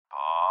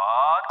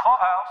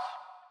Clubhouse.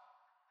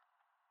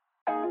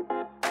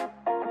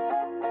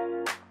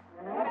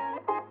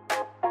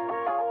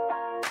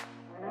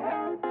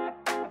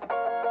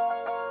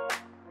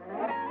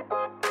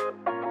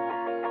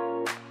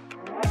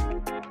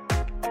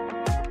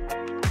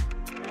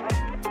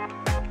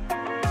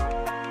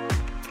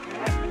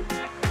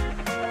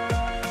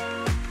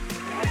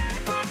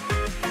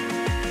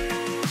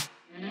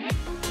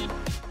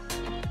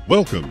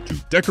 Welcome to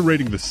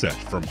Decorating the Set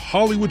from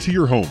Hollywood to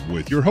Your Home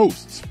with your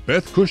hosts,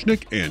 Beth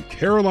Kushnick and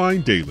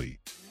Caroline Daly.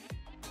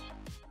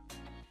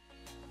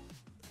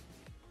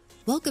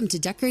 Welcome to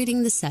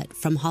Decorating the Set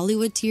from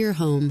Hollywood to Your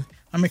Home.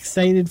 I'm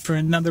excited for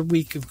another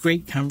week of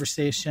great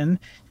conversation.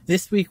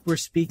 This week we're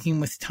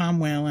speaking with Tom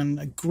Whelan,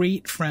 a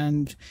great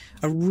friend,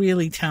 a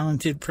really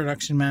talented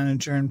production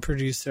manager and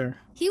producer.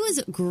 He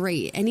was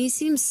great, and he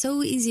seems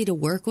so easy to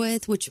work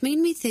with, which made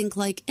me think,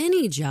 like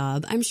any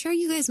job, I'm sure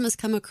you guys must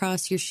come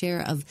across your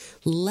share of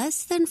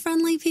less than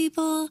friendly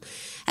people.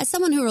 As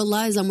someone who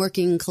relies on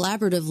working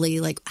collaboratively,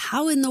 like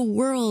how in the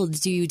world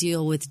do you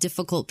deal with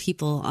difficult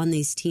people on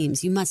these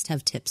teams? You must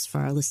have tips for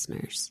our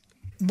listeners.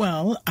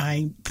 Well,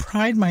 I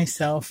pride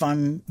myself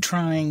on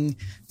trying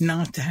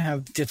not to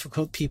have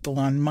difficult people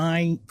on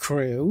my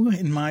crew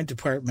in my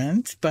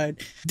department, but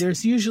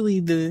there's usually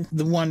the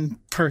one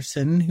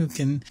person who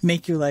can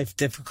make your life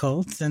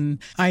difficult, and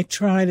I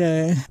try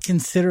to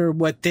consider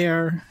what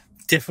their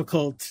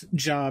difficult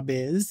job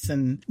is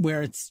and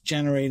where it's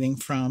generating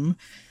from.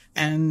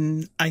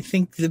 And I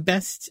think the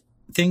best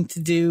thing to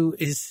do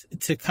is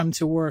to come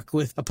to work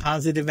with a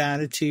positive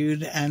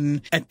attitude.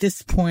 And at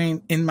this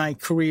point in my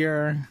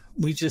career,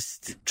 we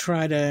just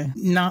try to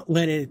not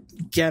let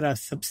it get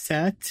us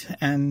upset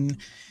and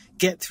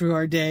get through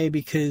our day,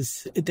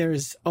 because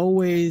there's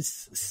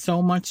always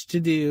so much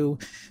to do,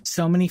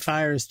 so many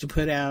fires to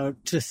put out.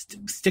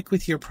 Just stick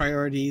with your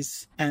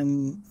priorities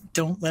and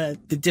don't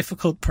let the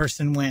difficult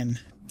person win.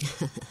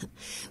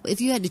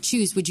 If you had to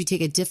choose, would you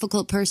take a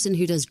difficult person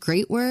who does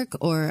great work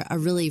or a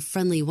really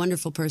friendly,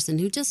 wonderful person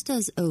who just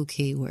does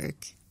okay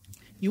work?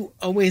 You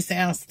always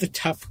ask the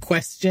tough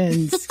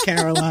questions,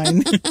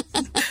 Caroline.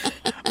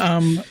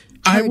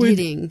 I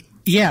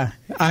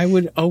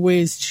would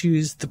always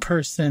choose the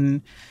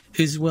person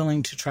who's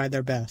willing to try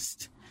their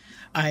best.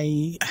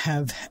 I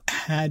have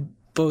had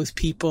both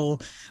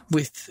people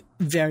with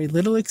very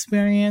little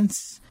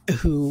experience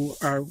who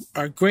are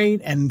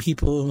great, and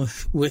people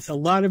with a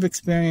lot of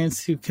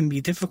experience who can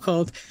be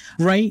difficult.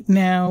 Right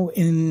now,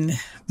 in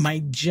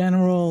my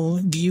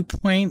general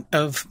viewpoint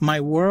of my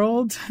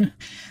world,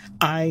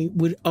 I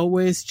would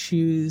always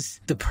choose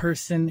the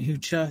person who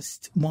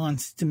just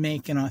wants to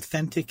make an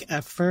authentic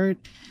effort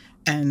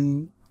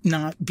and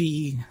not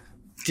be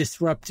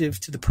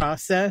disruptive to the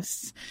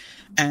process.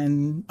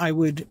 And I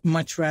would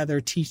much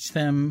rather teach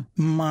them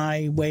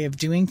my way of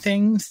doing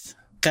things.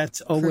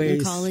 That's always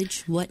Curtin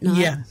College, whatnot.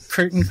 Yeah,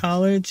 Curtin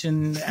College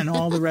and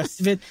all the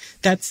rest of it.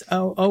 That's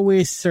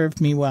always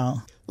served me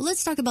well. Well,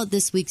 let's talk about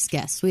this week's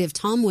guest. We have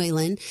Tom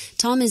Whelan.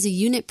 Tom is a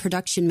unit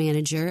production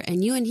manager,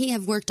 and you and he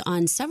have worked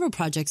on several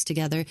projects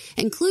together,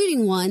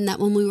 including one that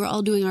when we were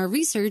all doing our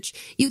research,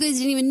 you guys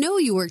didn't even know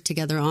you worked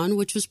together on,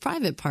 which was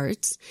Private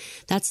Parts.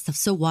 That's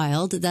so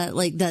wild that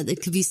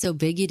it could be so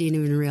big you didn't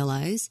even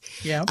realize.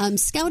 Yeah.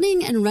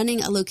 Scouting and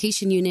running a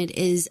location unit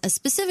is a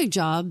specific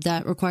job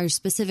that requires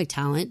specific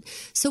talent.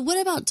 So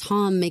what about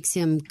Tom makes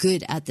him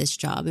good at this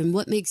job, and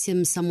what makes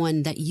him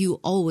someone that you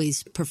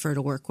always prefer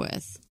to work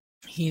with?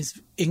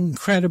 He's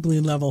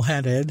incredibly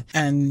level-headed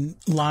and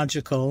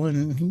logical,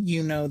 and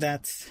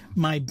that's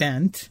my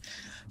bent.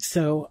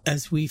 So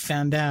as we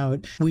found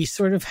out, we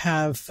sort of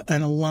have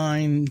an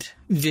aligned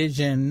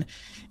vision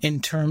in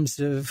terms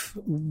of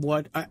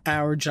what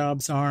our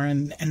jobs are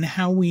and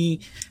how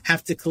we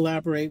have to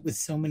collaborate with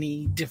so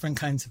many different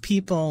kinds of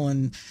people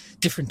and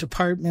different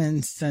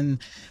departments. And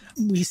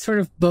we sort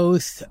of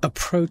both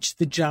approach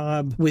the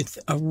job with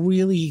a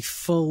really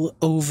full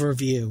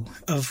overview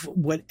of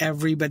what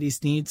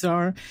everybody's needs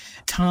are.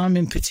 Tom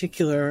in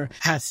particular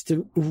has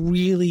to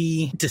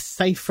really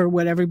decipher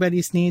what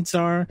everybody's needs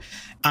are.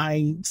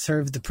 I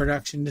serve the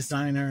production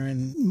designer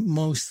and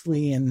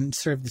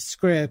serve the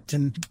script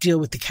and deal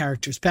with the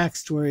characters'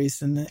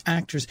 backstories and the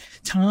actors.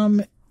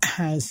 Tom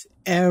has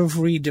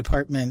every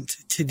department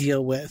to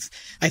deal with.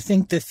 I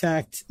think the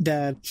fact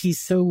that he's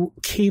so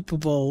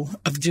capable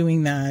of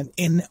doing that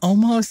in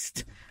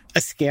almost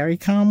a scary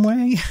calm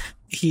way,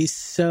 he's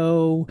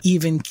so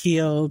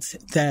even-keeled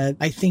that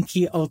I think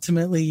he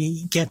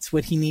ultimately gets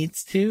what he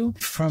needs to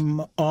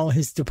from all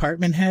his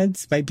department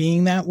heads by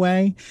being that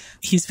way.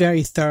 He's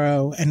very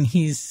thorough and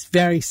he's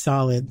very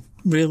solid,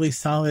 really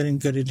solid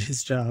and good at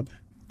his job.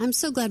 I'm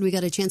so glad we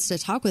got a chance to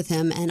talk with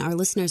him, and our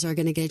listeners are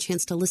going to get a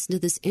chance to listen to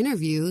this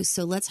interview.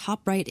 So let's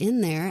hop right in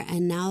there.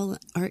 And now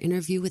our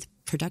interview with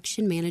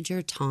production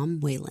manager Tom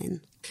Whelan.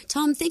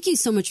 Tom, thank you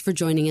so much for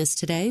joining us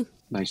today.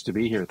 Nice to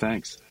be here.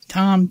 Thanks.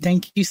 Tom,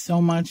 thank you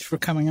so much for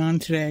coming on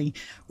today.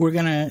 We're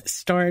going to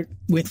start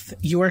with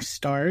your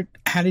start.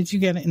 How did you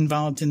get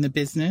involved in the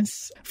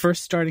business?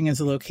 First, starting as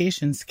a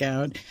location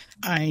scout,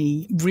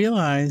 I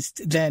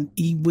realized that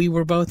we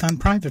were both on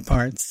private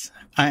parts.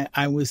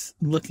 I was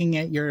looking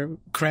at your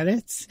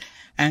credits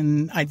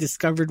and I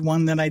discovered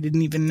one that I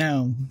didn't even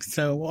know.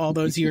 So all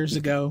those years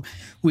ago,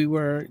 we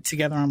were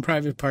together on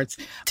private parts.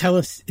 Tell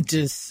us,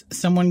 does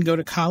someone go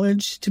to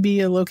college to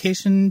be a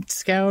location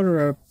scout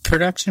or a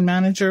production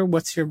manager?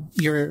 What's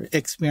your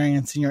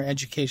experience and your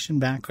education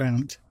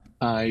background?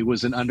 I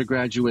was an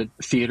undergraduate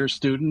theater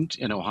student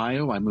in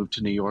Ohio. I moved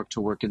to New York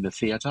to work in the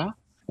theater.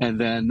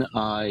 And then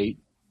I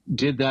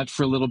did that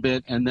for a little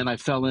bit. And then I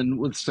fell in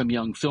with some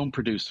young film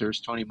producers,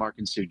 Tony, Mark,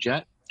 and Sue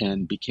Jett,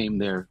 and became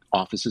their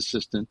office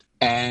assistant.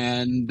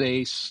 And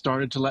they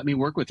started to let me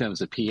work with them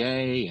as a PA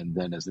and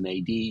then as an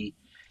AD.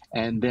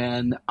 And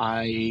then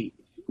I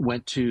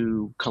went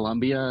to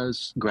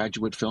Columbia's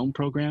graduate film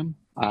program.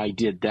 I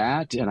did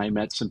that, and I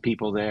met some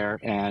people there.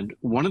 And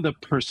one of the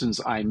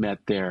persons I met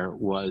there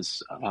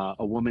was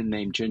a woman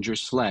named Ginger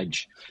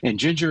Sledge. And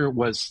Ginger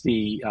was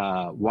the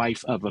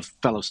wife of a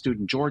fellow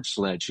student, George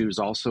Sledge, who's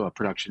also a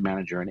production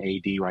manager and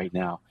AD right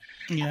now.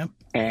 Yeah.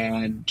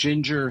 And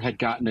Ginger had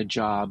gotten a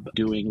job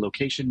doing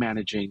location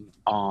managing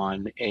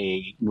on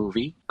a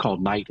movie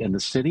called Night in the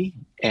City.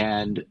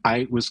 And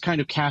I was kind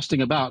of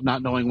casting about,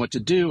 not knowing what to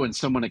do. And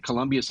someone at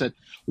Columbia said,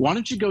 why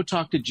don't you go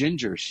talk to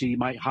Ginger? She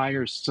might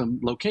hire some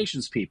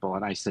locations people.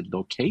 And I said,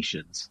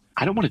 locations?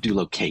 I don't want to do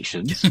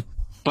locations.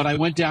 But I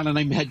went down and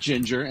I met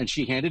Ginger, and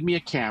she handed me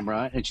a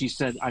camera, and she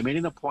said, I made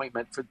an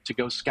appointment to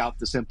go scout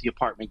this empty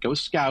apartment. Go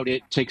scout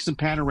it, take some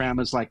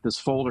panoramas like this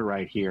folder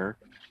right here,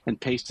 and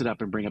paste it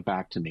up and bring it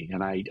back to me.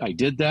 And I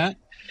did that,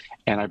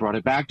 and I brought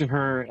it back to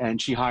her,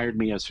 and she hired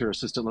me as her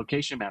assistant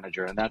location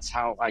manager. And that's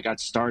how I got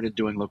started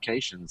doing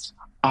locations.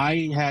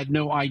 I had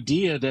no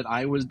idea that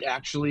I would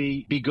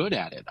actually be good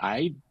at it.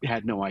 I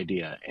had no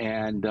idea.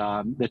 And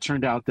it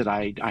turned out that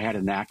I had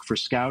a knack for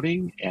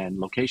scouting and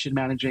location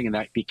managing, and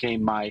that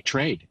became my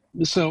trade.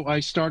 So I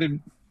started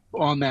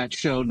on that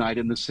show, Night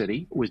in the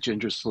City, with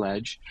Ginger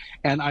Sledge,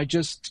 and I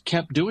just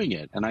kept doing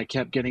it. And I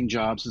kept getting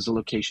jobs as a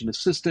location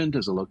assistant,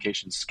 as a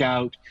location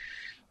scout.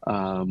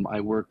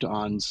 I worked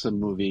on some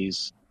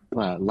movies.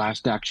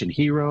 Last Action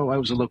Hero, I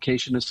was a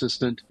location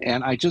assistant,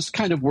 and I just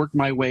kind of worked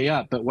my way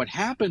up. But what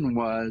happened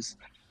was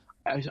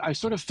I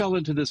sort of fell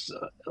into this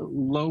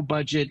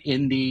low-budget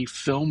indie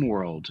film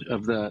world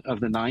of the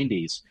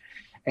 90s.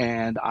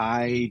 And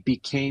I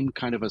became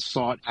kind of a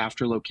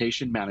sought-after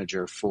location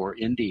manager for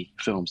indie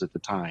films at the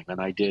time. And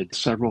I did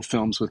several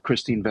films with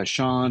Christine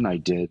Vachon. I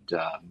did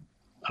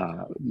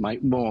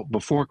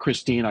before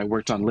Christine, I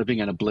worked on Living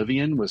in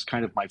Oblivion, was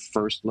kind of my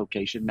first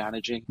location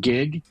managing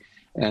gig.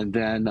 And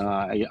then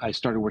I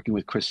started working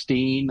with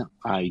Christine.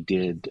 I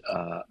did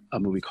a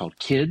movie called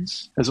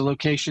Kids as a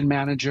location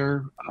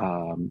manager.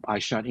 I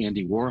shot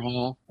Andy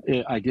Warhol.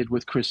 I did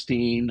with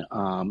Christine.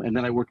 And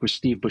then I worked with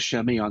Steve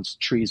Buscemi on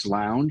Trees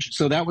Lounge.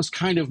 So that was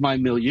kind of my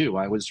milieu.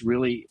 I was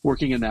really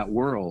working in that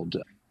world.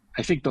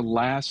 I think the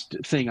last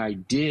thing I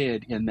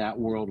did in that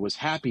world was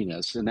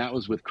Happiness, and that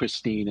was with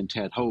Christine and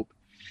Ted Hope.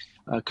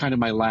 Kind of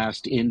my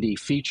last indie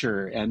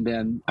feature. And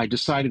then I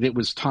decided it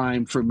was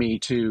time for me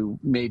to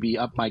maybe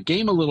up my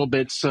game a little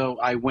bit. So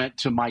I went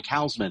to Mike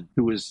Hausman,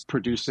 who was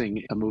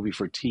producing a movie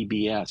for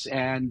TBS.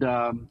 And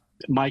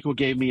Michael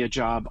gave me a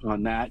job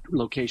on that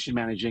location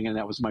managing, and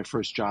that was my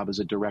first job as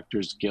a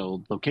Directors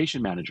Guild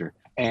location manager.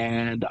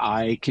 And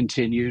I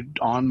continued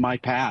on my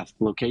path,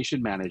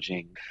 location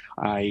managing.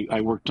 I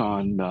worked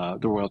on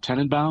The Royal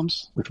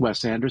Tenenbaums with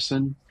Wes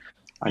Anderson.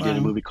 I did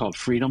a movie called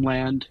Freedom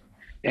Land.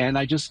 And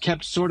I just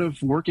kept sort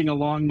of working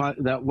along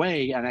that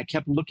way, and I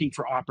kept looking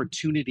for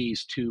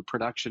opportunities to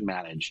production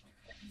manage.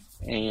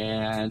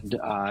 And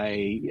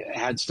I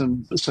had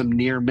some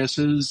near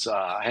misses.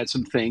 I had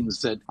some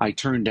things that I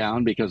turned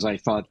down because I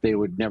thought they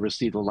would never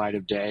see the light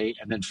of day.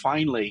 And then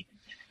finally,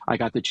 I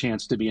got the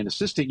chance to be an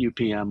assistant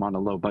UPM on a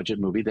low-budget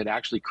movie that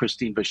actually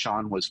Christine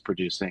Vachon was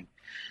producing.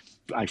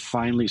 I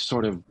finally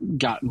sort of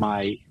got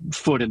my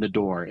foot in the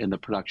door in the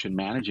production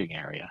managing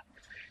area.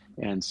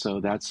 And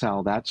so that's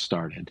how that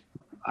started.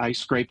 I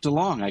scraped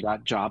along. I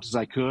got jobs as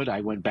I could.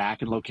 I went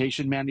back and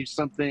location managed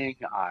something.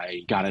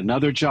 I got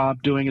another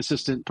job doing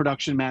assistant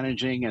production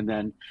managing. And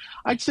then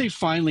I'd say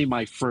finally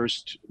my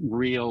first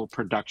real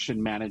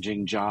production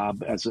managing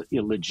job as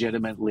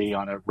illegitimately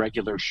on a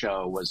regular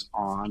show was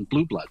on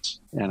Blue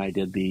Bloods. And I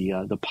did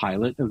the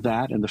pilot of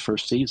that in the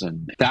first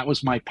season. That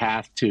was my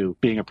path to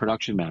being a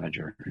production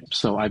manager.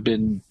 So I've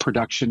been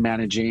production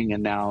managing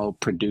and now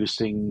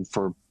producing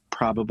for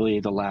probably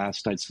the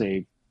last, I'd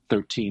say,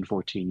 13,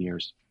 14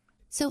 years.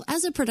 So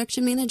as a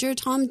production manager,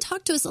 Tom,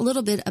 talk to us a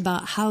little bit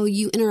about how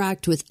you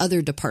interact with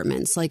other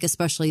departments, like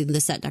especially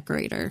the set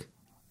decorator.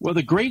 Well,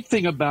 the great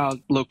thing about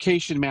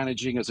location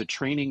managing as a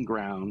training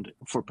ground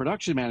for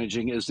production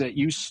managing is that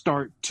you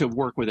start to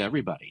work with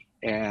everybody.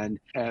 And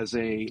as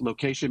a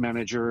location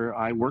manager,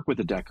 I work with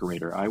the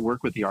decorator, I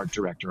work with the art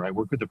director, I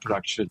work with the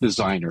production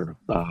designer,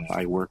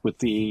 I work with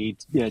the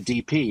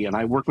DP, and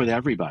I work with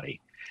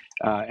everybody.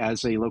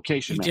 as a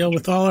location You manager. deal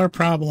with all our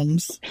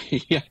problems.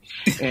 Yeah,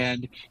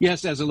 and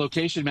yes, as a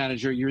location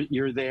manager,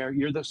 you're there.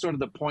 You're the sort of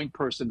the point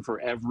person for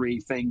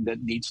everything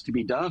that needs to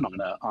be done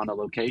on a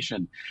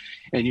location,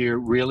 and you're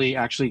really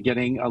actually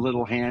getting a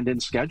little hand in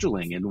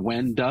scheduling and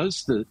when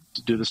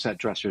do the set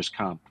dressers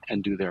come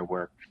and do their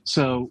work.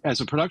 So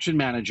as a production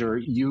manager,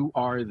 you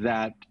are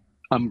that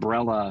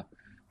umbrella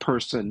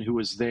person who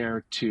is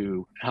there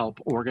to help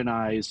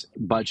organize,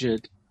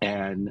 budget,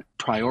 and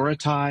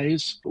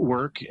prioritize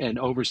work and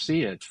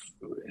oversee it.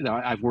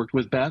 I've worked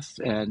with Beth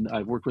and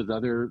I've worked with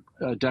other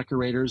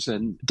decorators,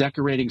 and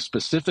decorating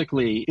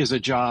specifically is a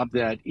job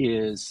that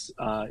is,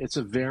 it's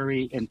a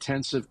very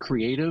intensive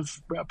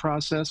creative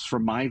process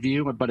from my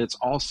view, but it's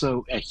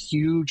also a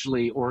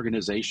hugely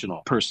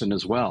organizational person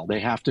as well. They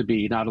have to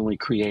be not only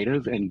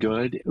creative and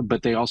good,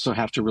 but they also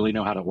have to really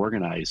know how to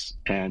organize.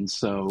 And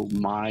so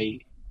my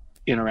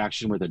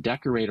interaction with a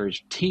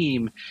decorator's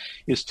team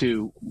is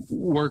to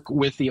work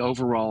with the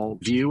overall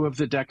view of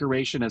the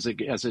decoration as it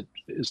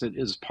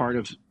is part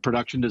of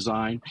production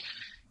design,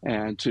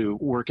 and to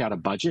work out a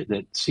budget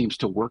that seems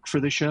to work for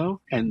the show.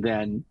 And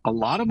then a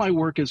lot of my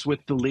work is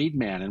with the lead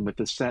man and with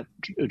the set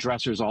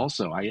dressers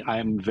also. I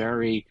am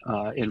very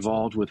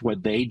involved with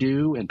what they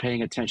do and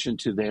paying attention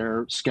to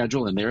their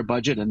schedule and their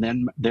budget and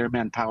then their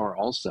manpower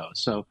also.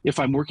 So if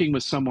I'm working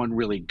with someone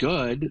really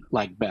good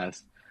like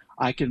Beth,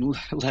 I can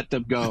let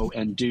them go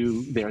and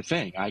do their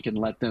thing. I can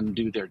let them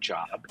do their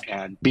job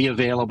and be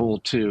available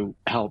to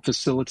help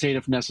facilitate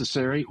if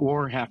necessary,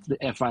 or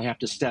if I have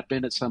to step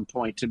in at some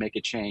point to make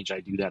a change,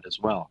 I do that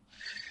as well.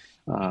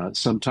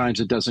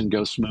 Sometimes it doesn't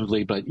go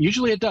smoothly, but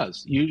usually it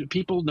does.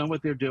 People know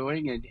what they're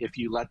doing, and if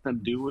you let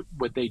them do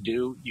what they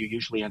do, you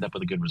usually end up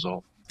with a good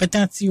result. But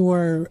that's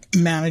your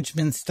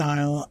management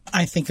style,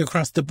 I think,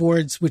 across the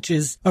boards, which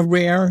is a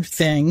rare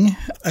thing,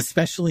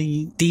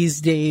 especially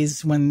these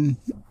days when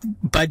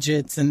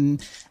budgets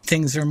and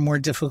things are more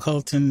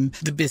difficult and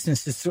the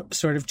business has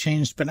sort of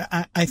changed. But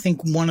I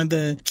think one of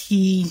the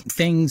key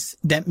things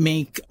that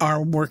make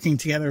our working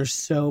together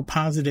so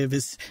positive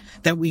is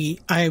that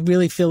I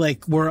really feel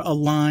like we're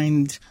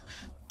aligned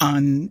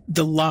on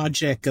the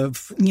logic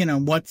of,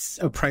 what's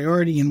a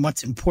priority and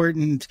what's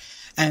important.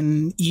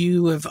 And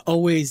you have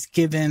always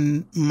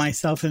given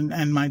myself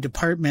and my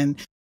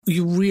department,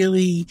 you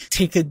really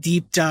take a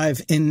deep dive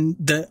in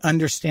the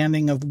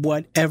understanding of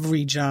what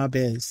every job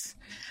is.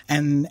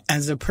 And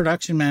as a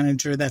production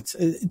manager, that's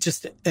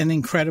just an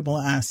incredible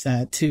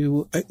asset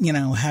to,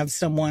 have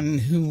someone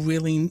who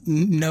really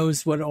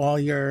knows what all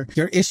your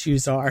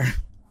issues are.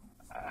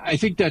 I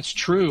think that's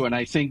true. And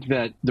I think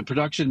that the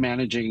production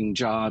managing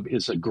job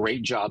is a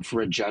great job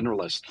for a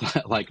generalist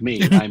like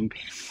me.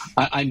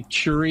 I'm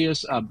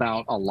curious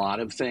about a lot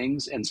of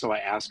things. And so I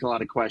ask a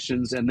lot of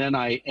questions, and then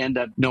I end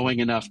up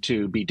knowing enough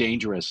to be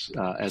dangerous,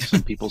 as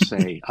some people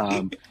say,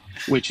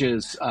 which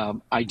is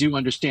I do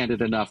understand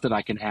it enough that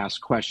I can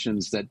ask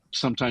questions that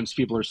sometimes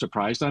people are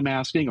surprised I'm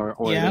asking,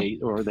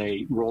 or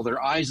they roll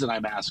their eyes that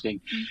I'm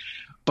asking.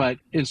 But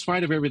in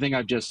spite of everything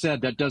I've just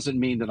said, that doesn't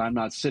mean that I'm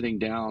not sitting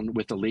down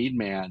with the lead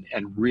man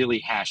and really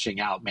hashing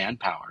out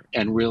manpower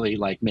and really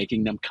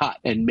making them cut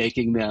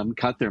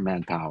their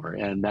manpower.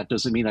 And that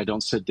doesn't mean I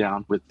don't sit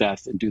down with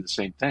Beth and do the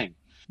same thing.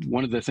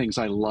 One of the things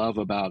I love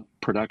about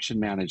production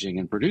managing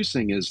and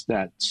producing is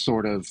that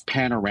sort of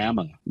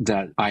panorama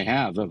that I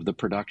have of the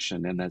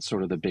production, and that's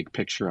sort of the big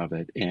picture of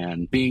it.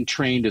 And being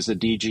trained as a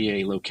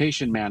DGA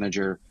location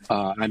manager,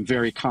 I'm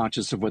very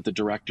conscious of what the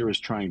director is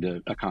trying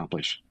to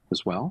accomplish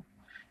as well.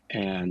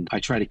 And I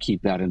try to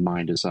keep that in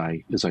mind as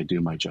I do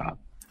my job.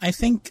 I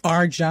think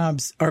our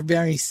jobs are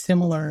very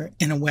similar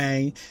in a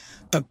way.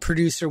 A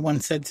producer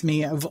once said to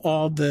me, of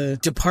all the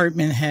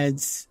department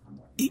heads,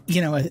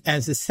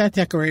 as a set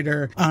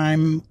decorator,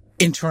 I'm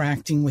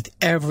interacting with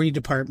every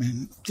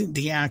department,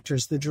 the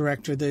actors, the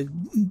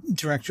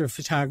director of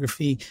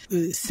photography,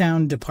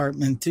 sound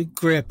department,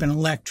 grip and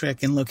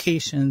electric and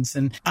locations.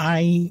 And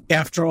I,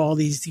 after all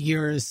these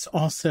years,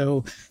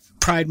 also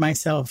pride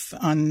myself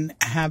on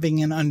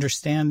having an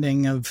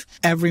understanding of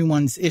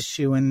everyone's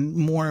issue and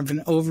more of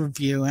an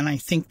overview. And I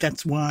think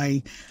that's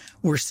why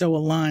we're so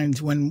aligned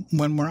when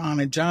we're on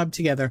a job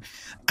together.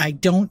 I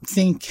don't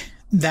think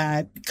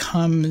that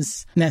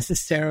comes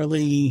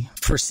necessarily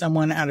for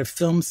someone out of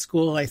film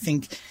school. I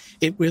think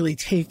it really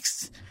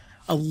takes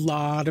a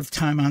lot of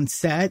time on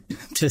set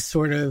to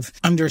sort of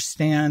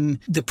understand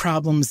the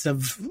problems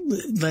of,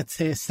 let's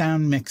say, a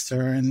sound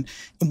mixer and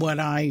what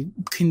I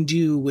can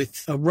do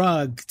with a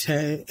rug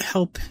to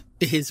help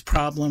his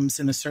problems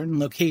in a certain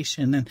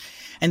location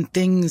and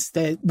things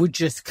that would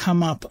just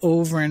come up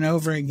over and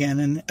over again.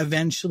 And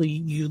eventually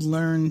you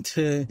learn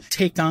to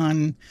take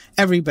on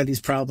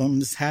everybody's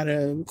problems, how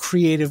to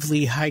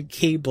creatively hide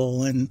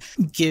cable and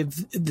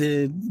give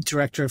the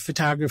director of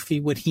photography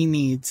what he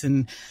needs.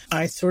 And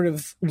I sort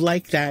of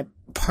like that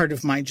part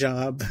of my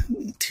job,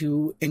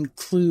 to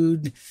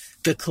include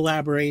the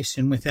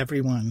collaboration with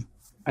everyone.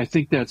 I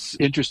think that's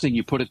interesting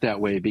you put it that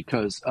way,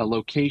 because a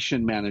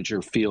location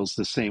manager feels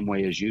the same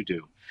way as you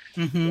do.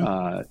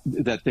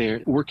 that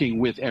they're working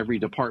with every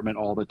department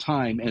all the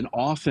time. And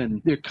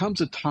often there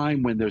comes a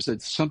time when there's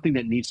something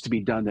that needs to be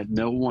done that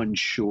no one's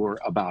sure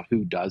about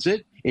who does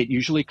it. It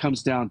usually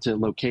comes down to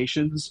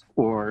locations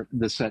or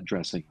the set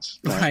dressings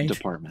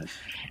department.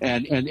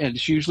 And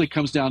it usually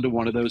comes down to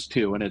one of those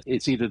two. And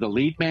it's either the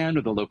lead man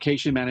or the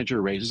location manager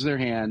raises their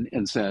hand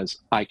and says,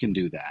 I can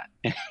do that.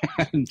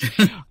 And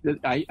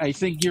I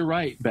think you're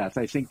right, Beth.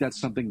 I think that's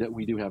something that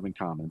we do have in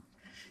common.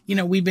 You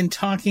know, we've been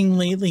talking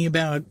lately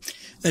about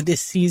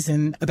this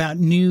season about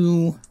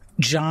new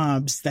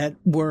jobs that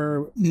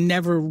were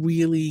never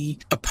really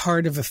a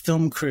part of a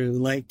film crew,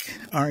 like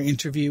our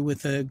interview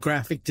with a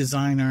graphic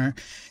designer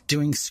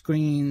doing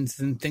screens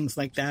and things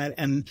like that.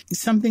 And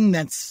something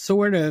that's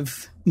sort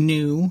of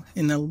new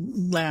in the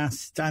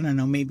last, I don't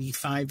know, maybe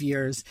 5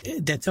 years,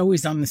 that's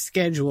always on the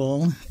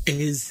schedule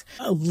is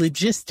a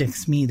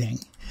logistics meeting.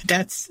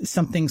 That's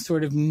something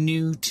sort of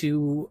new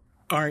to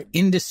our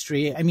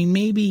industry. I mean,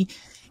 maybe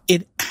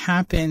it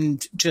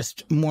happened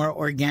just more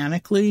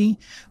organically.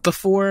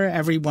 Before,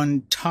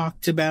 everyone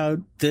talked about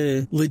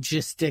the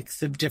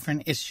logistics of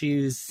different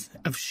issues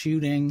of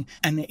shooting,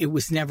 and it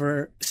was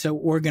never so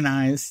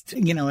organized,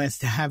 you know, as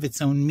to have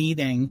its own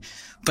meeting.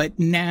 But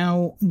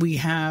now we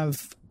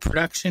have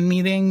production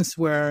meetings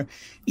where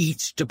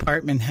each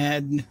department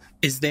head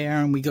is there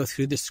and we go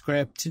through the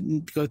script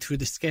and go through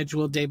the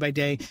schedule day by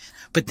day.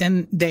 But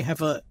then they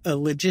have a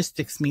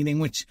logistics meeting,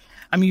 which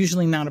I'm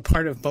usually not a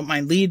part of, but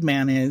my lead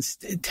man is.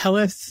 Tell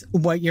us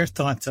what your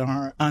thoughts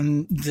are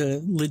on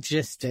the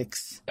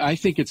logistics. I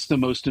think it's the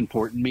most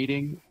important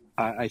meeting.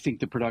 I think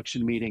the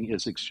production meeting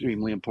is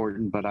extremely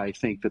important, but I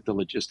think that the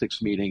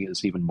logistics meeting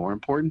is even more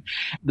important.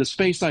 The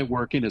space I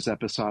work in is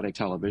episodic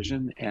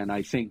television, and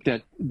I think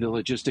that the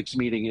logistics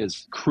meeting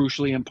is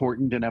crucially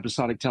important in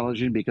episodic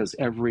television because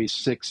every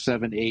 6,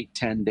 7, 8,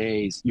 10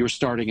 days, you're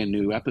starting a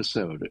new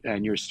episode,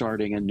 and you're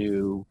starting a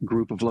new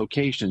group of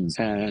locations,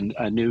 and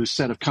a new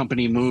set of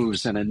company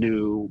moves, and a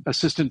new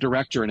assistant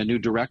director, and a new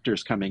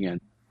director's coming in.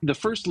 The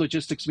first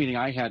logistics meeting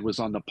I had was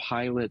on the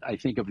pilot, I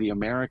think, of The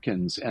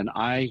Americans, and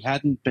I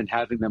hadn't been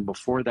having them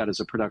before that as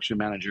a production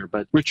manager,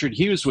 but Richard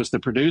Hughes was the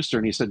producer,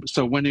 and he said,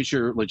 so when is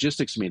your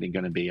logistics meeting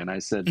going to be? And I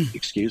said,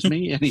 excuse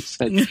me? And he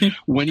said,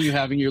 when are you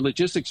having your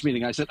logistics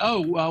meeting? I said,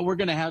 oh, well, we're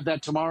going to have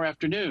that tomorrow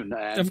afternoon.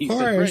 And of he course.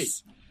 said,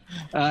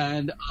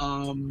 great.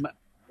 And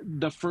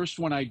the first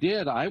one I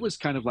did, I was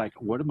kind of like,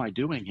 what am I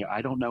doing here?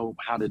 I don't know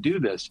how to do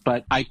this.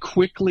 But I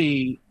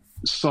quickly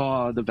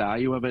saw the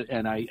value of it,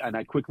 and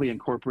I quickly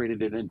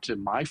incorporated it into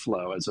my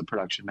flow as a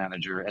production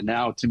manager. And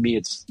now, to me,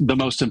 it's the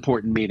most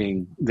important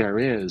meeting there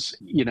is.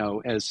 You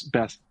know, as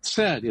Beth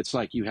said, it's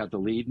like you have the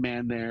lead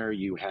man there,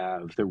 you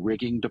have the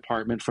rigging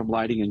department from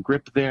lighting and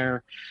grip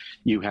there,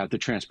 you have the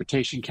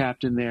transportation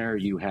captain there,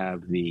 you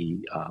have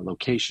the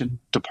location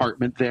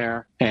department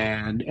there,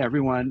 and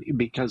everyone,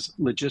 because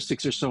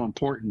logistics are so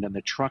important and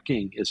the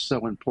trucking is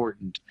so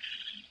important,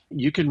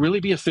 you can really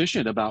be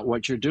efficient about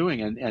what you're doing,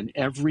 and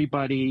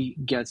everybody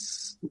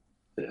gets.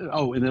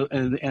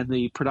 And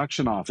the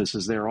production office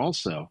is there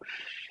also,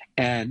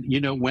 and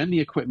you know when the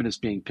equipment is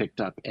being picked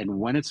up and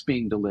when it's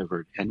being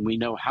delivered, and we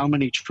know how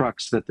many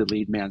trucks that the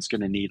lead man's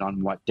going to need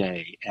on what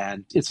day,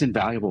 and it's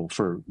invaluable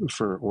for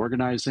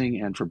organizing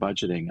and for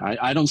budgeting.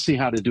 I don't see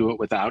how to do it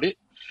without it.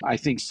 I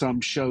think some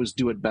shows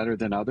do it better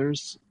than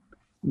others.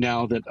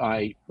 Now that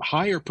I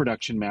hire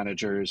production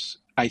managers,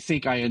 I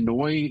think I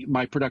annoy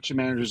my production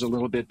managers a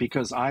little bit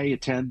because I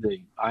attend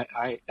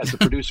as a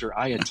producer,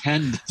 I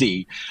attend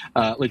the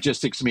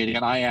logistics meeting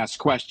and I ask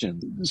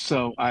questions.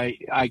 So I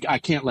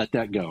can't let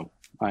that go,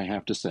 I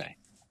have to say.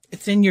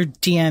 It's in your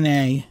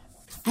DNA.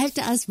 I have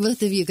to ask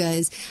both of you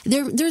guys,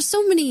 there's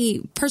so many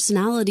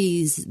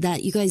personalities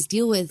that you guys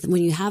deal with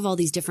when you have all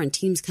these different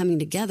teams coming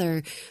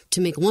together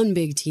to make one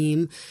big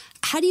team.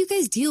 How do you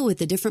guys deal with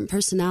the different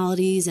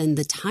personalities and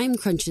the time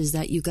crunches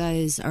that you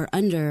guys are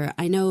under?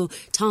 I know,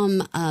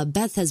 Tom,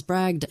 Beth has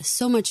bragged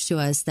so much to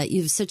us that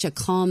you have such a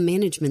calm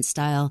management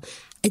style.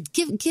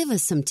 Give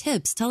us some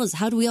tips. Tell us,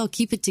 how do we all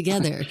keep it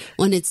together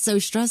when it's so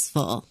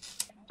stressful?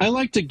 I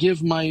like to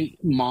give my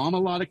mom a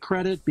lot of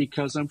credit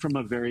because I'm from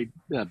a very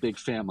big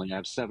family. I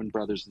have 7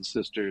 brothers and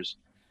sisters,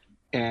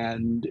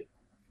 and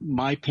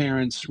my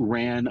parents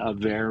ran a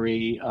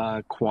very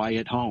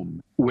quiet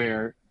home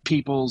where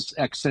people's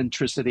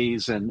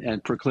eccentricities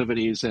and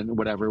proclivities and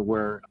whatever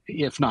were,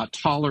 if not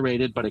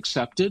tolerated, but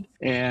accepted.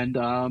 And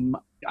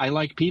I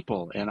like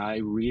people, and I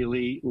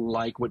really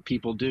like what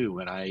people do,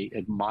 and I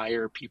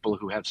admire people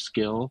who have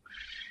skill.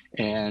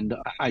 And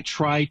I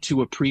try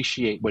to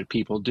appreciate what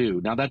people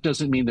do. Now, that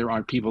doesn't mean there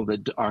aren't people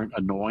that aren't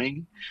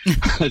annoying,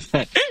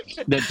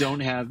 that don't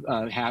have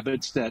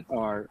habits that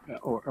are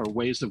or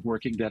ways of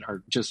working that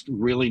are just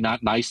really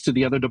not nice to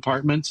the other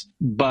departments.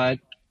 But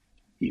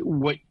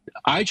what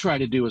I try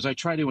to do is I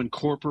try to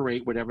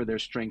incorporate whatever their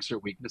strengths or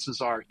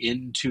weaknesses are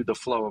into the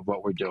flow of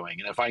what we're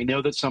doing. And if I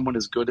know that someone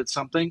is good at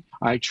something,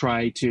 I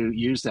try to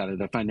use that. And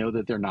if I know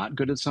that they're not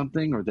good at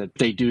something or that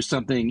they do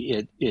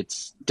something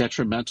it's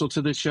detrimental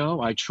to the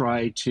show, I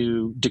try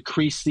to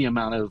decrease the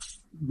amount of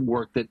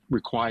work that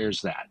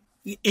requires that.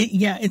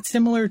 Yeah, it's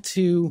similar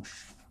to,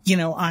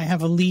 I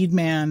have a lead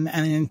man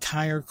and an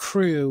entire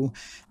crew.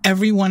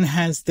 Everyone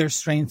has their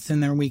strengths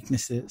and their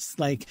weaknesses.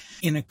 Like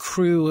in a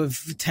crew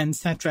of 10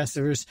 set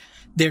dressers,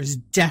 there's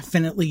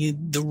definitely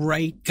the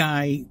right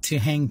guy to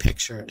hang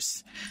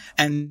pictures.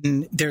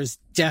 And there's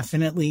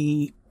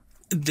definitely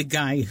the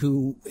guy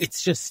who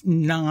it's just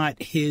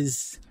not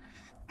his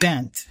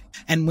bent.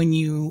 And when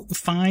you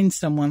find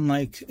someone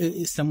like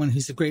someone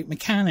who's a great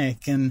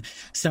mechanic and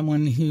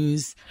someone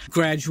who's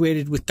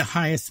graduated with the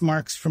highest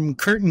marks from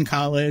Curtin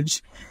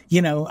College,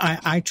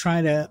 I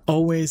try to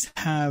always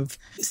have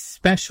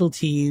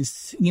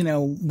specialties,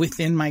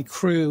 within my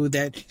crew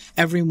that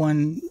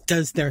everyone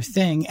does their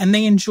thing and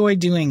they enjoy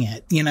doing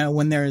it.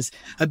 When there's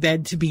a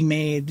bed to be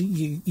made,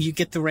 you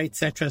get the right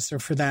set dresser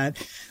for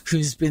that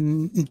who's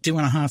been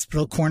doing a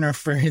hospital corner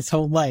for his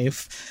whole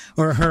life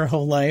or her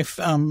whole life,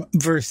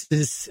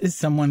 versus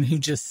someone who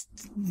just,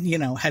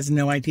 has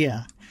no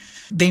idea.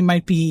 They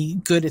might be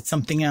good at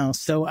something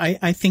else. So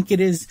I think it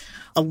is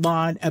a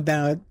lot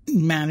about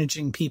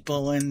managing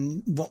people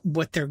and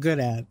what they're good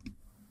at.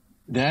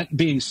 That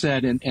being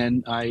said,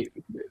 and I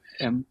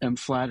am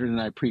flattered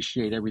and I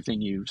appreciate everything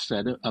you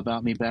said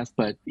about me, Beth,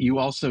 but you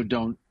also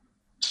don't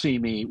see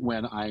me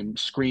when I'm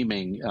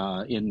screaming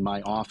in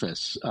my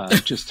office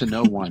just to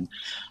no one.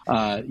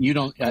 You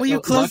don't. Well, you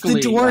closed the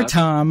door,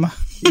 Tom.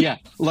 Yeah,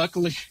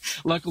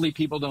 luckily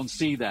people don't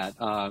see that.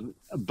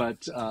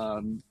 But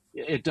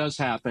it does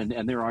happen,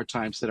 and there are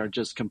times that are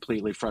just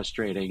completely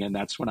frustrating, and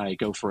that's when I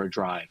go for a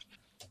drive.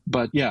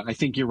 But yeah, I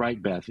think you're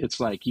right, Beth. It's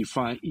like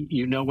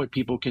you know what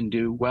people can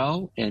do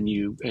well, and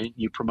you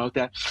promote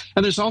that.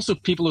 And there's also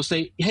people who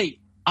say, "Hey,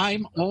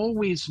 I'm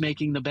always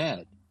making the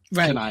bed.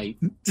 Right.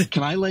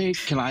 Can I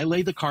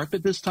lay the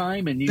carpet this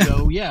time?" And you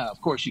go, "Yeah,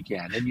 of course you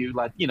can." And you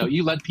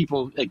let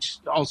people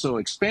also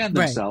expand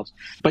themselves.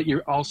 Right. But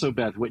you're also,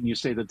 Beth, when you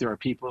say that there are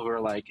people who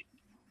are like,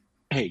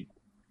 "Hey,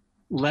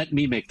 let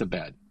me make the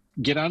bed.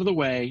 Get out of the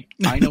way.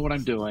 I know what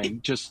I'm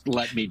doing. Just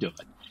let me do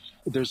it."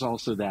 There's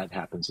also that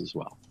happens as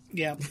well.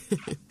 Yeah.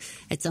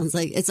 It sounds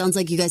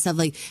like you guys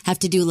have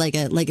to do like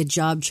a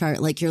job chart.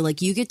 Like you're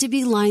like, you get to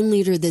be line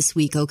leader this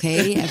week.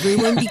 Okay.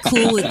 Everyone be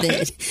cool with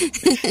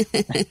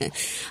it.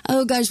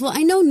 Oh gosh. Well,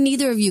 I know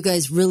neither of you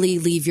guys really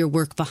leave your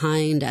work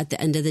behind at the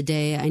end of the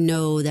day. I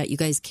know that you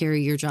guys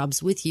carry your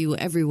jobs with you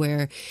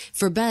everywhere.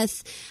 For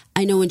Beth,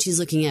 I know when she's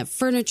looking at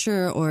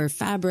furniture or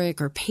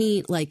fabric or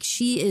paint, like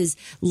she is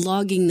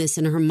logging this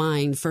in her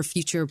mind for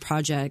future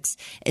projects.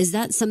 Is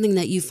that something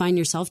that you find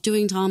yourself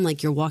doing, Tom?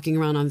 Like you're walking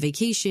around on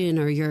vacation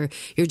or you're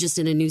just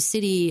in a new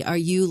city. Are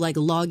you like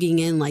logging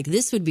in like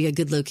this would be a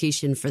good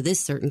location for this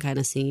certain kind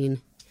of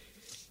scene?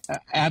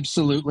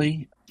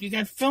 Absolutely. You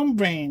got film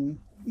brain,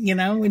 it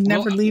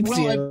never leaves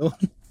you.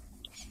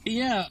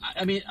 Yeah.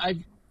 I mean,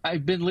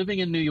 I've been living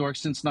in New York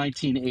since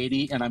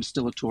 1980, and I'm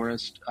still a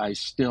tourist. I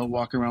still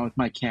walk around with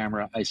my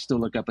camera. I still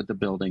look up at the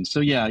buildings.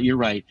 So, yeah, you're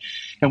right.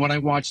 And when I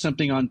watch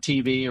something on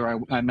TV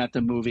or I'm at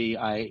the movie,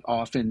 I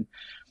often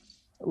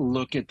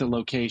look at the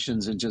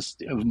locations and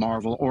just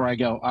marvel, or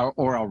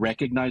I'll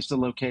recognize the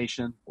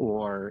location,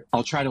 or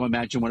I'll try to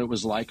imagine what it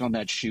was like on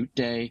that shoot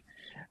day.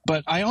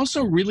 But I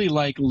also really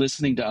like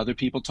listening to other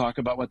people talk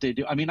about what they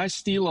do. I mean, I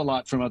steal a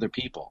lot from other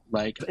people.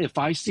 Like if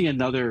I see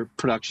another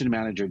production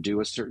manager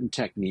do a certain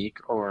technique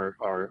or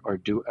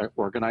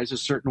organize a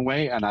certain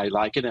way and I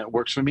like it and it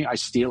works for me, I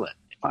steal it.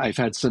 I've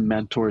had some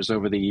mentors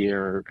over the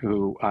year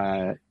who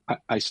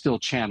I still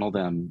channel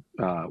them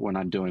when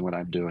I'm doing what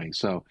I'm doing.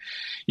 So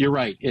you're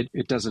right.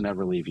 It doesn't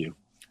ever leave you.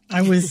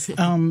 I was, as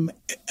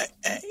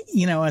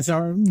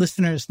our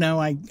listeners know,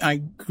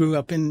 I grew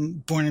up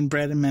born and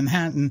bred in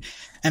Manhattan,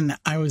 and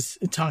I was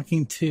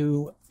talking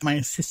to my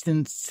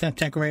assistant set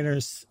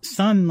decorator's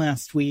son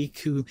last week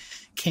who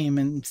came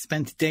and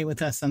spent a day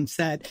with us on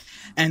set.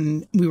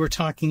 And we were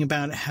talking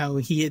about how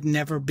he had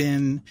never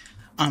been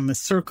on the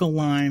Circle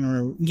Line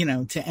or,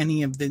 to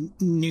any of the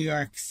New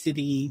York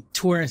City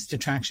tourist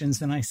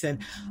attractions. And I said,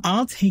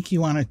 I'll take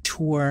you on a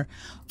tour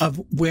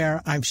of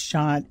where I've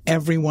shot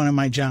every one of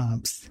my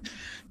jobs.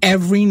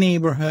 Every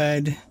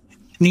neighborhood.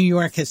 New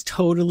York has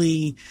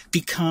totally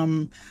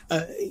become,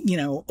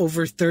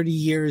 over 30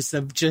 years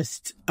of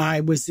just, I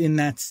was in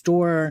that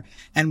store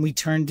and we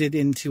turned it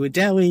into a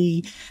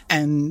deli.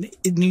 And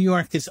New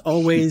York is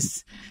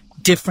always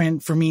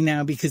different for me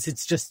now because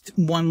it's just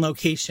one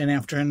location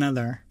after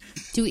another.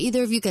 Do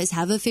either of you guys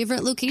have a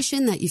favorite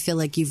location that you feel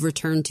like you've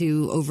returned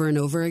to over and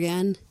over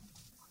again?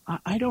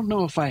 I don't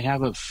know if I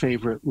have a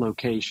favorite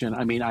location.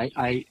 I mean,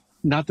 I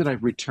not that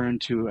I've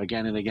returned to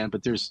again and again,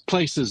 but there's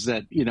places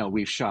that,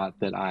 we've shot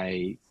that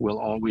I will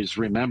always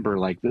remember,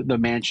 like the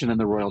mansion in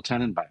the Royal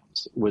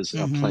Tenenbaums was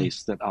a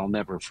place that I'll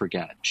never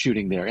forget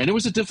shooting there. And it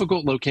was a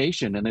difficult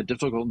location and a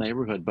difficult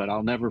neighborhood, but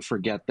I'll never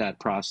forget that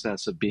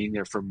process of being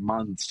there for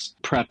months,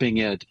 prepping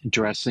it,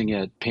 dressing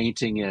it,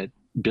 painting it,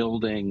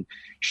 building,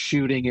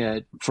 shooting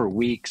it for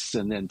weeks,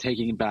 and then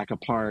taking it back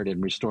apart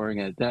and restoring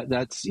it.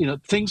 That's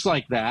things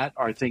like that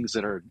are things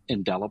that are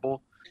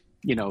indelible.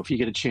 If you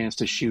get a chance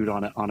to shoot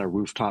on a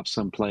rooftop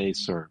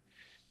someplace or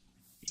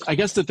I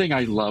guess the thing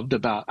I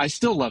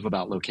still love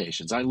about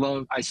locations.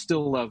 I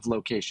still love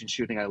location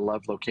shooting. I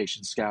love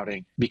location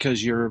scouting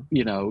because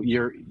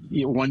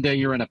one day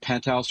you're in a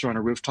penthouse or on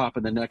a rooftop,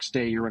 and the next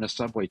day you're in a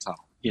subway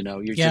tunnel.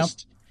 Yep.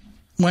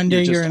 One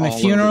day you're in a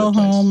funeral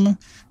home,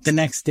 the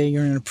next day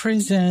you're in a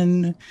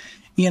prison.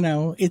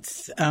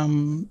 It's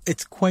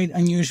quite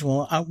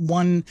unusual.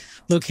 One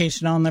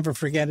location I'll never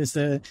forget is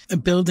a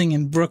building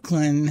in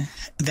Brooklyn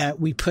that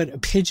we put a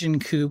pigeon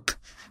coop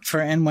for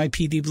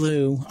NYPD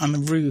Blue on the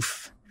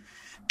roof.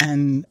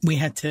 And we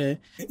had to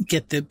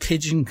get the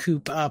pigeon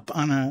coop up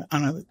on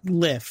a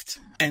lift,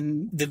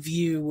 and the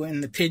view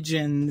and the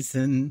pigeons,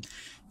 and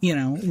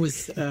it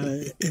was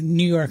a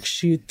New York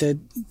shoot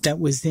that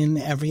was in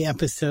every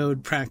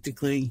episode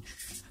practically.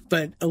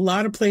 But a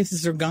lot of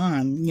places are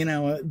gone,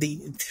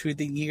 through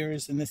the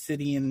years in the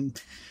city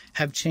and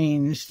have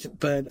changed.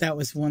 But that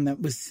was one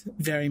that was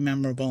very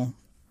memorable.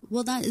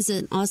 Well, that is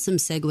an awesome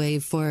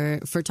segue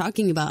for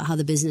talking about how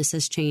the business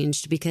has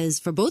changed, because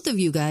for both of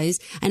you guys,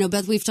 I know,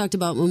 Beth, we've talked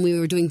about when we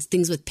were doing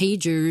things with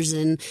pagers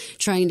and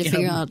trying to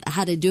figure out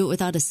how to do it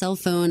without a cell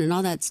phone and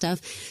all that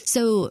stuff.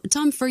 So,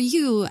 Tom, for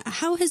you,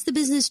 how has the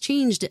business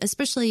changed,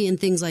 especially in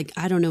things like,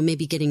 I don't know,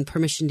 maybe getting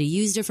permission to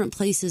use different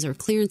places or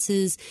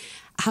clearances?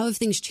 How have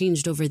things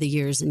changed over the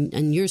years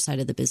on your side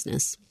of the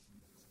business?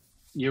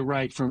 You're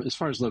right. As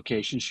far as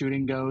location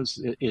shooting goes,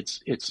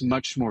 it's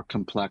much more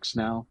complex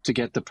now to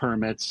get the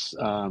permits.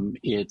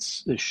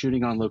 The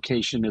shooting on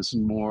location is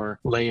more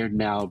layered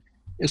now,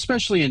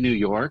 especially in New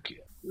York.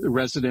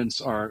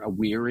 Residents are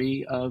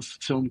weary of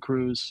film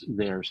crews.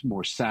 They're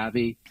more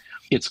savvy.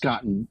 It's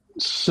gotten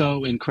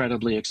so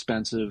incredibly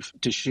expensive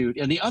to shoot.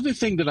 And the other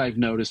thing that I've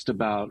noticed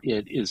about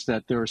it is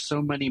that there are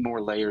so many more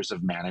layers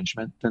of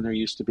management than there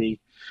used to be.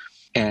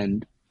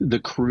 And the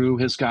crew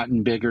has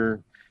gotten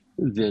bigger.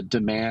 The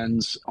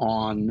demands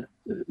on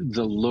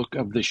the look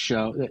of the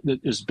show,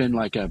 there's been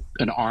like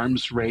an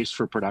arms race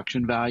for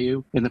production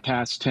value in the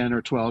past 10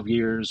 or 12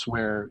 years,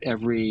 where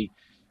every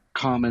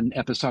common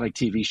episodic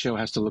TV show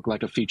has to look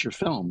like a feature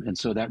film. And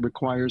so that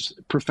requires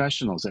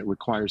professionals, that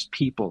requires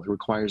people, it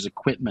requires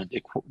equipment,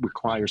 it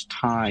requires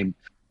time.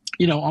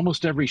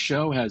 Almost every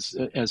show has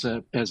as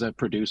a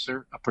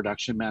producer, a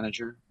production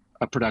manager,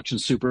 a production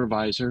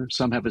supervisor.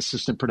 Some have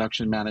assistant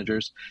production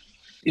managers.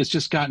 It's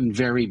just gotten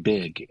very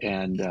big,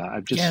 and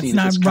I've just seen it's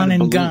not it's run kind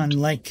of and gun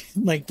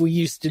like we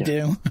used to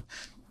do.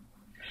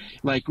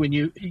 Like when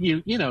you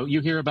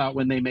hear about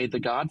when they made The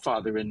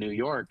Godfather in New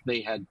York,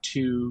 they had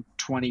two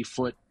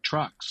 20-foot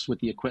trucks with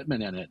the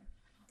equipment in it,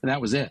 and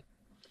that was it.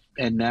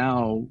 And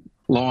now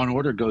Law and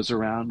Order goes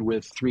around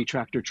with 3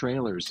 tractor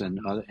trailers and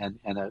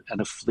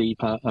a fleet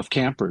of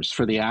campers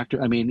for the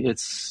actor. I mean,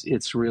 it's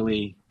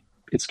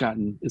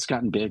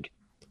gotten big.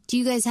 Do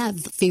you guys have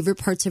favorite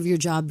parts of your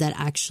job that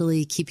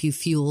actually keep you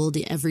fueled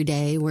every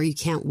day, where you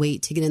can't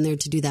wait to get in there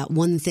to do that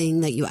one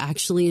thing that you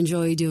actually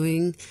enjoy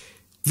doing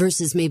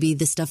versus maybe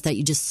the stuff that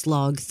you just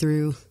slog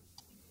through?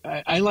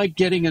 I like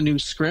getting a new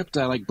script.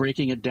 I like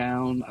breaking it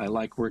down. I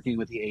like working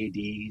with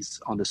the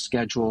ADs on the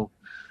schedule.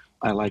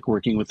 I like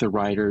working with the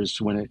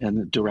writers and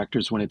the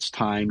directors when it's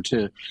time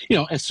to,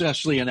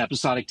 especially in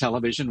episodic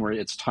television where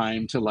it's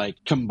time to like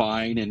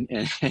combine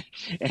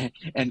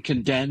and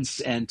condense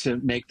and to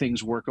make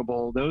things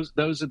workable.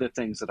 Those are the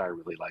things that I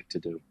really like to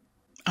do.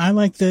 I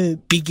like the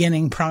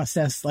beginning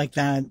process like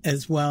that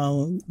as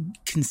well,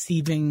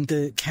 conceiving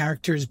the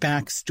character's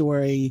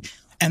backstory.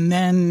 And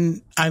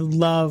then I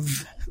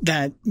love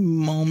that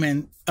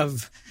moment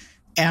of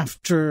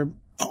after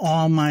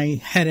all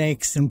my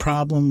headaches and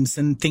problems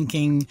and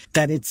thinking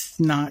that it's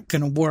not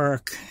going to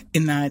work,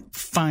 in that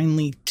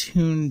finely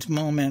tuned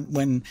moment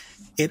when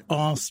it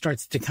all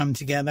starts to come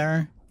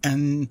together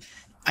and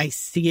I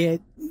see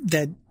it,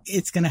 that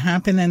it's going to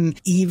happen.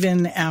 And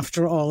even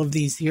after all of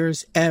these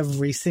years,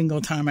 every single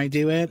time I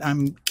do it,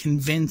 I'm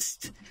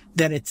convinced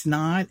that it's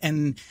not.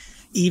 And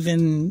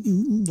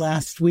even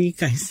last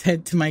week, I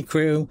said to my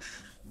crew,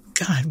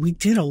 God, we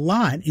did a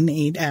lot in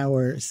 8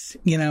 hours,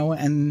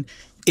 and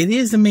it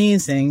is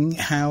amazing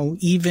how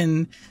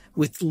even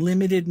with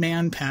limited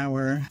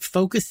manpower,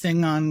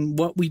 focusing on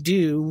what we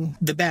do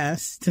the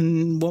best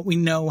and what we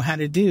know how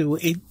to do,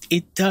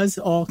 it does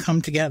all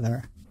come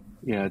together.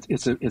 Yeah,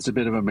 it's a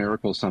bit of a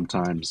miracle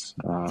sometimes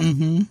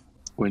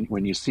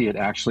when you see it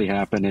actually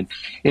happen. And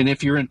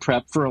if you're in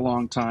prep for a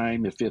long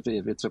time, if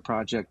it's a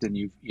project and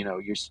you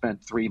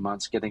spent 3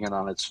 months getting it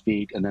on its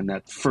feet, and then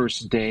that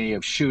first day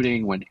of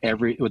shooting when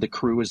the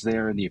crew is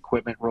there and the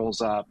equipment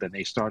rolls up and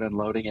they start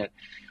unloading it,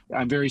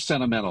 I'm very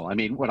sentimental. I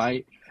mean, what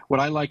I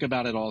like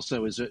about it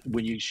also is that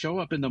when you show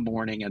up in the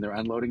morning and they're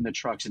unloading the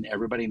trucks and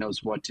everybody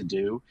knows what to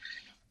do,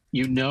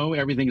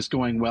 everything's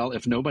going well.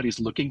 If nobody's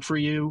looking for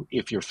you,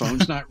 if your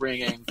phone's not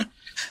ringing,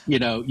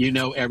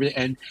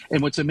 everything.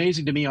 And what's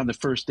amazing to me on the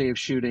first day of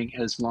shooting,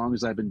 as long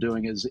as I've been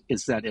doing,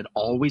 is that it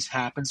always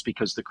happens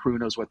because the crew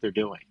knows what they're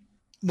doing.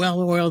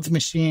 Well-oiled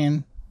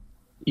machine.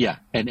 Yeah.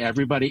 And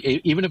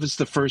everybody, even if it's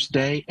the first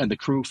day and the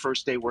crew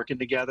first day working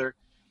together,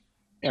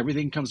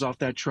 everything comes off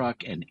that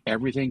truck and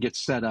everything gets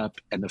set up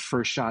and the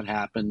first shot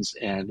happens,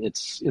 and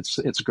it's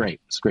great.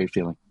 It's a great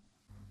feeling.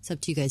 It's up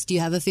to you guys. Do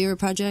you have a favorite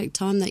project,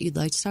 Tom, that you'd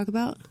like to talk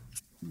about?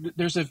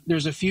 There's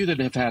a few that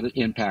have had an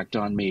impact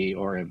on me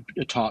or have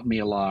taught me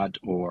a lot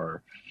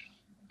or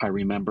I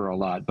remember a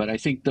lot. But I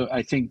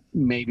think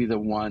maybe the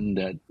one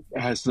that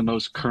has the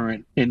most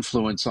current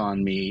influence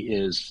on me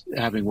is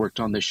having worked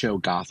on the show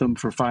Gotham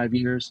for 5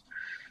 years.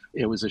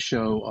 It was a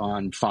show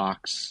on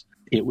Fox.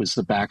 It was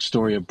the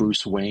backstory of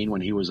Bruce Wayne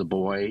when he was a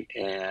boy,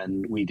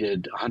 and we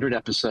did 100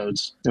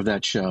 episodes of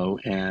that show,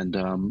 and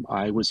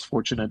I was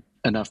fortunate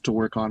enough to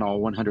work on all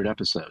 100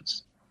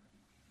 episodes.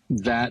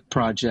 That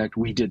project,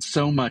 we did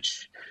so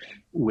much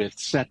with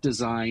set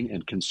design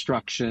and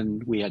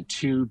construction. We had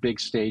 2 big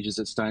stages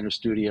at Steiner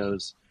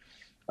Studios.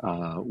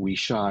 We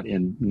shot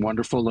in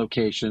wonderful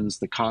locations.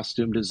 The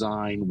costume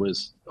design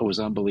was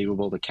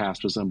unbelievable. The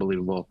cast was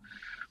unbelievable.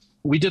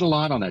 We did a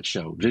lot on that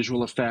show,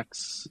 visual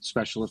effects,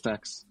 special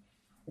effects,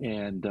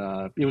 and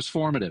it was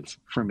formative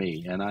for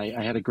me. And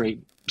I had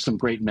some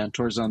great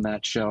mentors on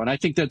that show. And I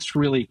think that's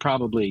really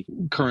probably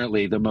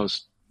currently the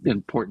most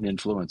important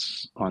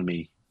influence on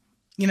me.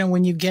 You know,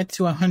 when you get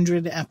to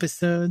 100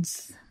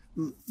 episodes,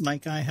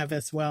 like I have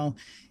as well,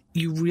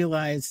 you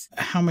realize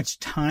how much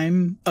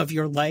time of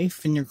your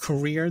life and your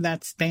career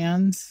that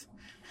spans.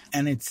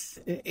 And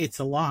it's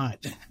a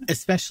lot,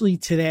 especially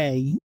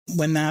today.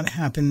 When that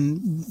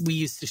happened, we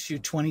used to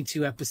shoot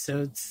 22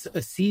 episodes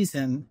a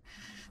season.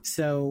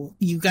 So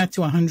you got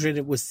to 100,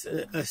 it was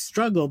a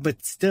struggle,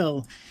 but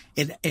still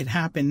it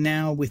happened.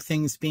 Now with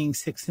things being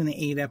 6 and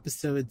 8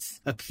 episodes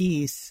a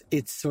piece,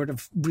 it's sort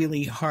of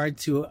really hard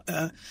to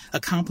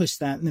accomplish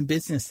that in the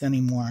business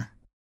anymore.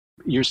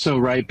 You're so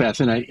right, Beth.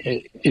 And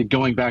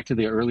going back to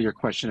the earlier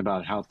question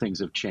about how things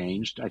have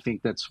changed, I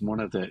think that's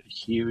one of the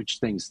huge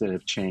things that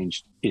have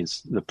changed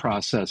is the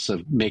process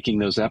of making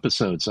those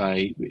episodes.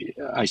 I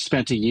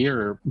spent a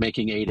year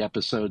making 8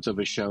 episodes of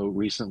a show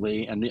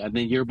recently, and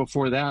the year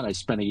before that, I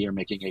spent a year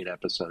making 8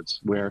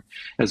 episodes, where,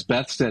 as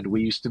Beth said,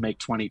 we used to make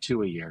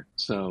 22 a year.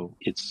 So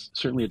it's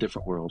certainly a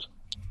different world.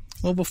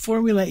 Well,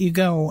 before we let you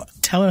go,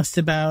 tell us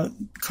about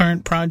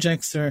current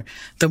projects or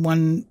the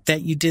one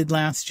that you did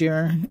last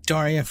year,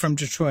 Daria from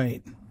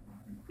Detroit.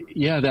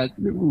 Yeah, that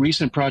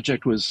recent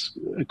project was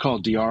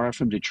called Diara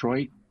from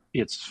Detroit.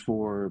 It's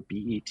for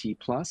BET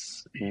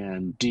Plus,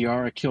 and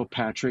Diara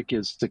Kilpatrick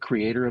is the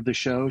creator of the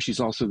show. She's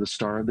also the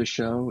star of the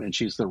show, and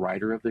she's the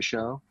writer of the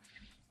show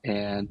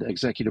and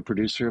executive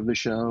producer of the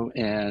show.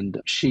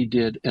 And she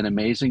did an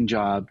amazing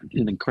job,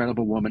 an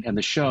incredible woman, and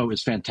the show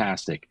is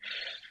fantastic.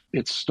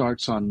 It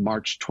starts on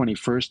March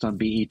 21st on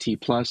BET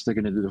Plus. They're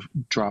going to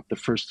drop the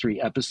first 3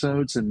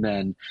 episodes and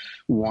then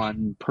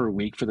 1 per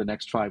week for the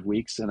next 5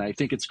 weeks. And I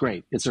think it's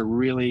great. It's a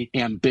really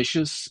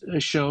ambitious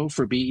show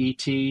for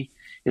BET.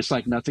 It's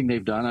like nothing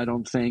they've done, I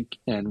don't think.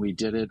 And we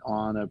did it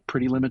on a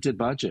pretty limited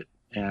budget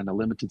and a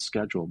limited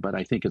schedule. But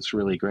I think it's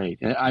really great.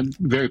 And I'm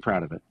very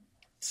proud of it.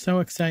 So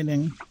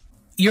exciting.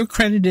 You're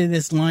credited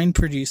as line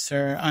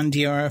producer on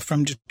Diara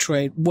from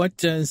Detroit. What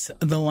does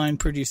the line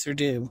producer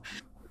do?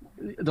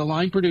 The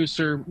line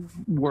producer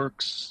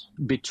works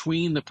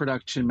between the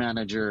production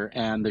manager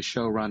and the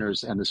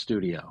showrunners and the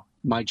studio.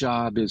 My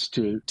job is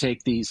to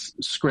take these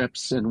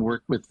scripts and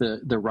work with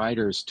the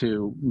writers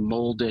to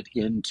mold it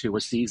into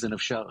a season of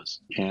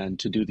shows and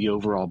to do the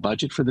overall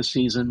budget for the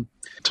season,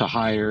 to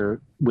hire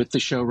with the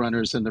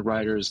showrunners and the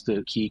writers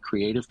the key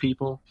creative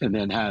people, and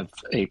then have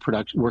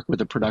work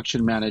with a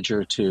production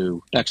manager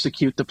to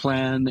execute the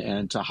plan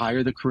and to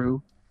hire the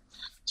crew.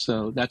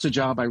 So that's a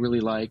job I really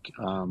like.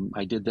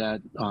 I did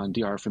that on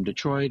DR from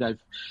Detroit.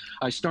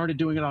 I started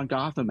doing it on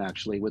Gotham,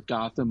 actually. With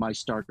Gotham, I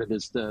started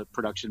as the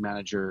production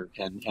manager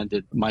and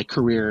ended my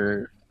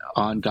career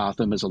on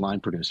Gotham as a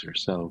line producer.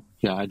 So,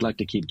 yeah, I'd like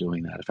to keep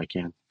doing that if I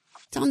can.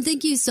 Tom,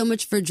 thank you so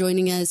much for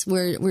joining us.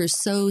 We're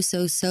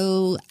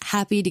so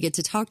happy to get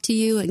to talk to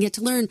you and get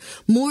to learn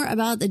more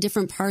about the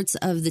different parts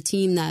of the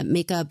team that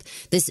make up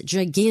this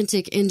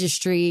gigantic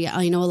industry.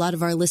 I know a lot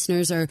of our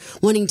listeners are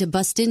wanting to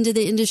bust into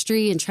the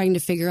industry and trying to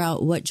figure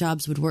out what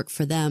jobs would work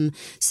for them.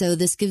 So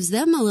this gives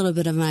them a little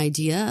bit of an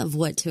idea of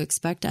what to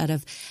expect out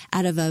of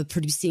a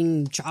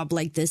producing job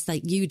like this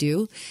that you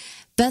do.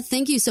 Beth,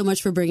 thank you so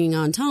much for bringing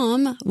on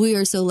Tom. We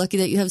are so lucky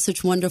that you have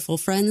such wonderful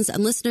friends.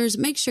 And listeners,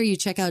 make sure you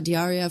check out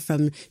Diara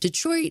from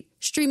Detroit,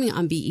 streaming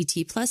on BET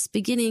Plus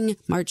beginning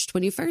March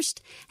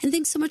 21st. And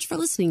thanks so much for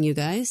listening, you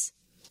guys.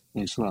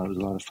 Thanks a lot. It was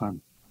a lot of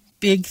fun.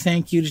 Big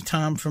thank you to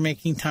Tom for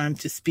making time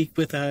to speak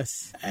with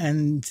us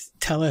and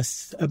tell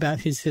us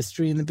about his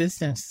history in the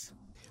business.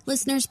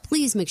 Listeners,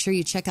 please make sure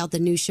you check out the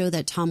new show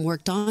that Tom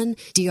worked on,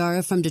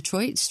 Diara from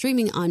Detroit,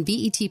 streaming on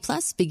BET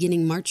Plus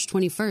beginning March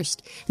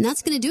 21st. And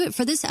that's going to do it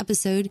for this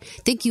episode.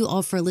 Thank you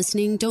all for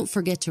listening. Don't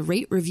forget to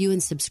rate, review,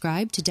 and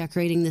subscribe to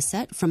Decorating the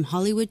Set from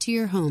Hollywood to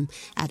Your Home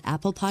at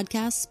Apple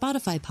Podcasts,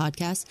 Spotify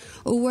Podcasts,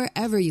 or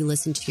wherever you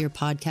listen to your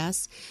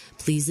podcasts.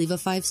 Please leave a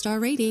 5-star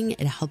rating.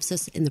 It helps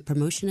us in the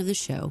promotion of the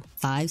show.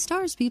 5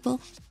 stars, people.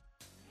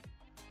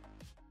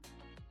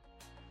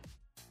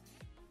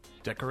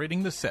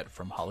 Decorating the Set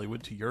from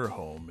Hollywood to Your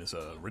Home is an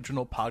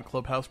original Pod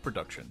Clubhouse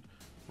production,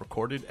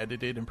 recorded,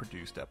 edited, and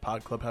produced at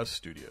Pod Clubhouse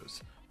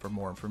Studios. For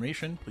more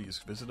information, please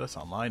visit us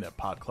online at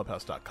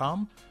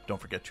podclubhouse.com. Don't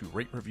forget to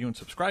rate, review, and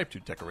subscribe to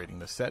Decorating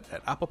the Set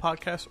at Apple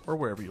Podcasts or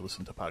wherever you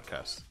listen to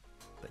podcasts.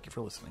 Thank you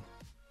for listening.